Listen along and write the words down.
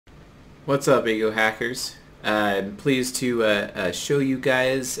What's up, Ego Hackers? I'm pleased to show you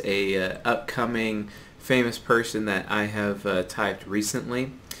guys a upcoming famous person that I have typed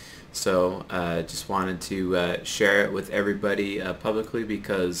recently. So just wanted to share it with everybody publicly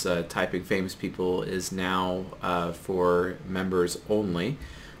because typing famous people is now for members only.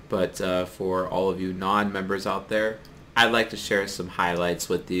 But for all of you non-members out there, I'd like to share some highlights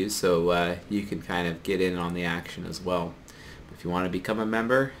with you so you can kind of get in on the action as well. If you want to become a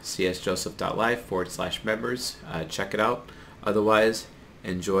member, csjoseph.life/members. Check it out. Otherwise,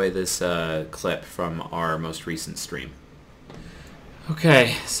 enjoy this clip from our most recent stream.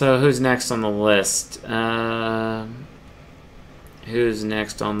 Okay, so who's next on the list? Who's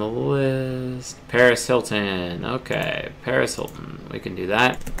next on the list? Paris Hilton. Okay, Paris Hilton. We can do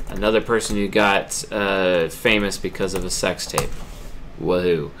that. Another person you got famous because of a sex tape.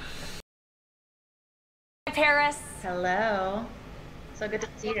 Woohoo. Hi, Paris. Hello. So good to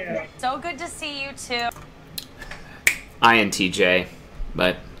see you. So good to see you too. INTJ,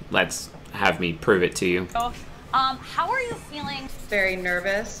 but let's have me prove it to you. How are you feeling? Very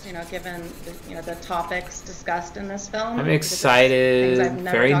nervous, given the topics discussed in this film. I'm excited,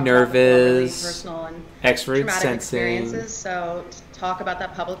 very nervous, personal and extrovert traumatic sensing, experiences. So to talk about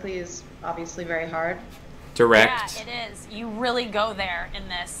that publicly is obviously very hard. direct. Yeah, it is. You really go there in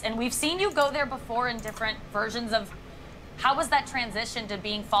this, and we've seen you go there before in different versions of. How was that transition to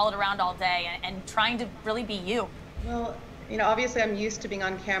being followed around all day and trying to really be you? Well, obviously I'm used to being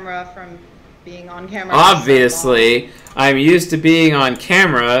on camera from being on camera. Obviously, I'm used to being on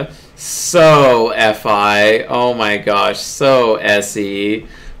camera. So FI. Oh my gosh, so SE.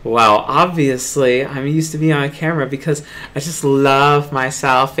 Wow, obviously, I'm used to being on camera because I just love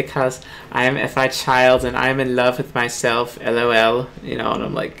myself because I am FI child and I'm in love with myself, LOL. And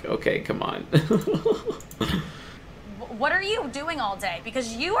I'm like, okay, come on. What are you doing all day?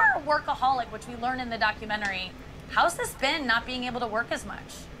 Because you are a workaholic, which we learned in the documentary. How's this been, not being able to work as much?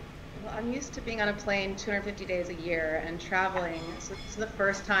 Well, I'm used to being on a plane 250 days a year and traveling. So this is the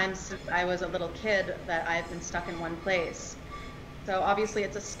first time since I was a little kid that I've been stuck in one place. So obviously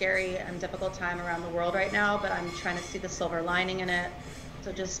it's a scary and difficult time around the world right now, but I'm trying to see the silver lining in it.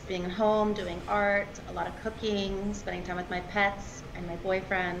 So just being home, doing art, a lot of cooking, spending time with my pets and my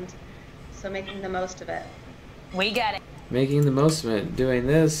boyfriend. So making the most of it. We get it. Making the most of it, doing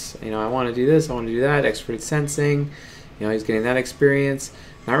this, I want to do this, I want to do that, expert sensing, he's getting that experience.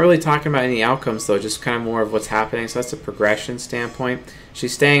 Not really talking about any outcomes though, just kind of more of what's happening, so that's a progression standpoint.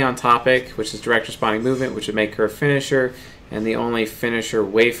 She's staying on topic, which is direct responding movement, which would make her a finisher, and the only finisher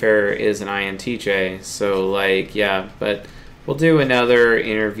Wayfarer is an INTJ, so yeah, but we'll do another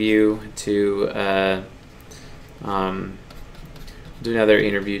interview to,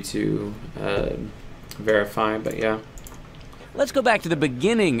 verify, but yeah. Let's go back to the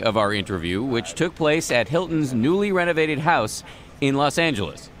beginning of our interview, which took place at Hilton's newly renovated house in Los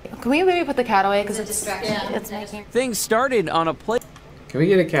Angeles. Can we maybe put the cat away because it's making... Things started on a plane. Can we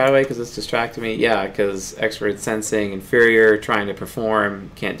get a cat away because it's distracting me? Yeah, because expert sensing, inferior, trying to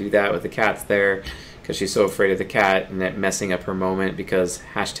perform, can't do that with the cat's there because she's so afraid of the cat and that messing up her moment because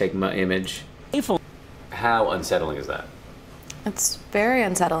 #image. How unsettling is that? It's very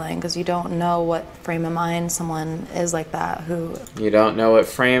unsettling because you don't know what frame of mind someone is like that who... You don't know what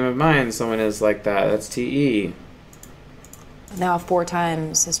frame of mind someone is like that. That's TE. Now 4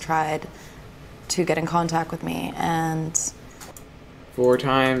 times has tried to get in contact with me, and 4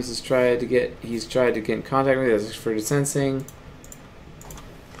 times he's tried to get in contact with me. That's for sensing.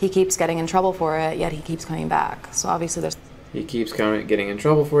 he keeps getting in trouble for it, yet he keeps coming back. So obviously there's... He keeps getting in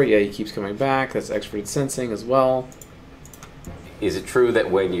trouble for it. Yeah, he keeps coming back. That's expert sensing as well. Is it true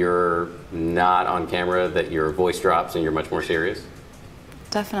that when you're not on camera that your voice drops and you're much more serious?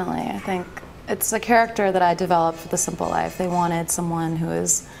 Definitely. I think it's a character that I developed for The Simple Life. They wanted someone who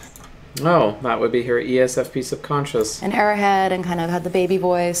is Oh, that would be her ESFP subconscious. an airhead and kind of had the baby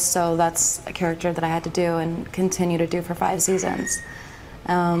voice, so that's a character that I had to do and continue to do for 5 seasons.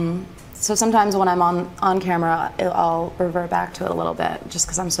 So sometimes when I'm on camera, I'll revert back to it a little bit, just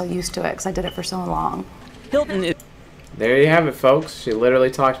because I'm so used to it, because I did it for so long. Hilton is There you have it, folks. She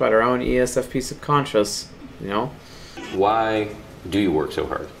literally talked about her own ESFP subconscious, Why do you work so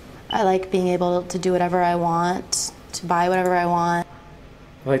hard? I like being able to do whatever I want, to buy whatever I want.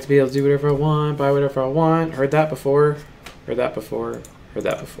 I like to be able to do whatever I want, buy whatever I want. Heard that before. Heard that before. Heard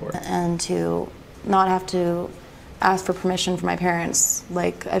that before. And to not have to ask for permission from my parents,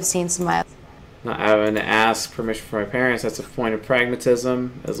 like I've seen some of my Not having to ask permission from my parents, that's a point of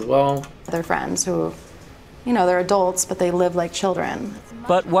pragmatism as well. other friends who you know, they're adults, but they live like children.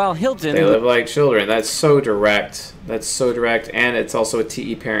 But while Hilton... They live like children. That's so direct. That's so direct, and it's also a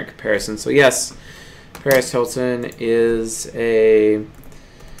TE parent comparison. So yes, Paris Hilton is a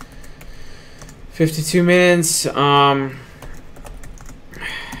 52 minutes, and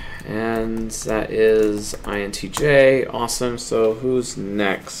that is INTJ. Awesome. So who's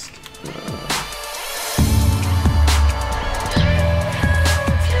next?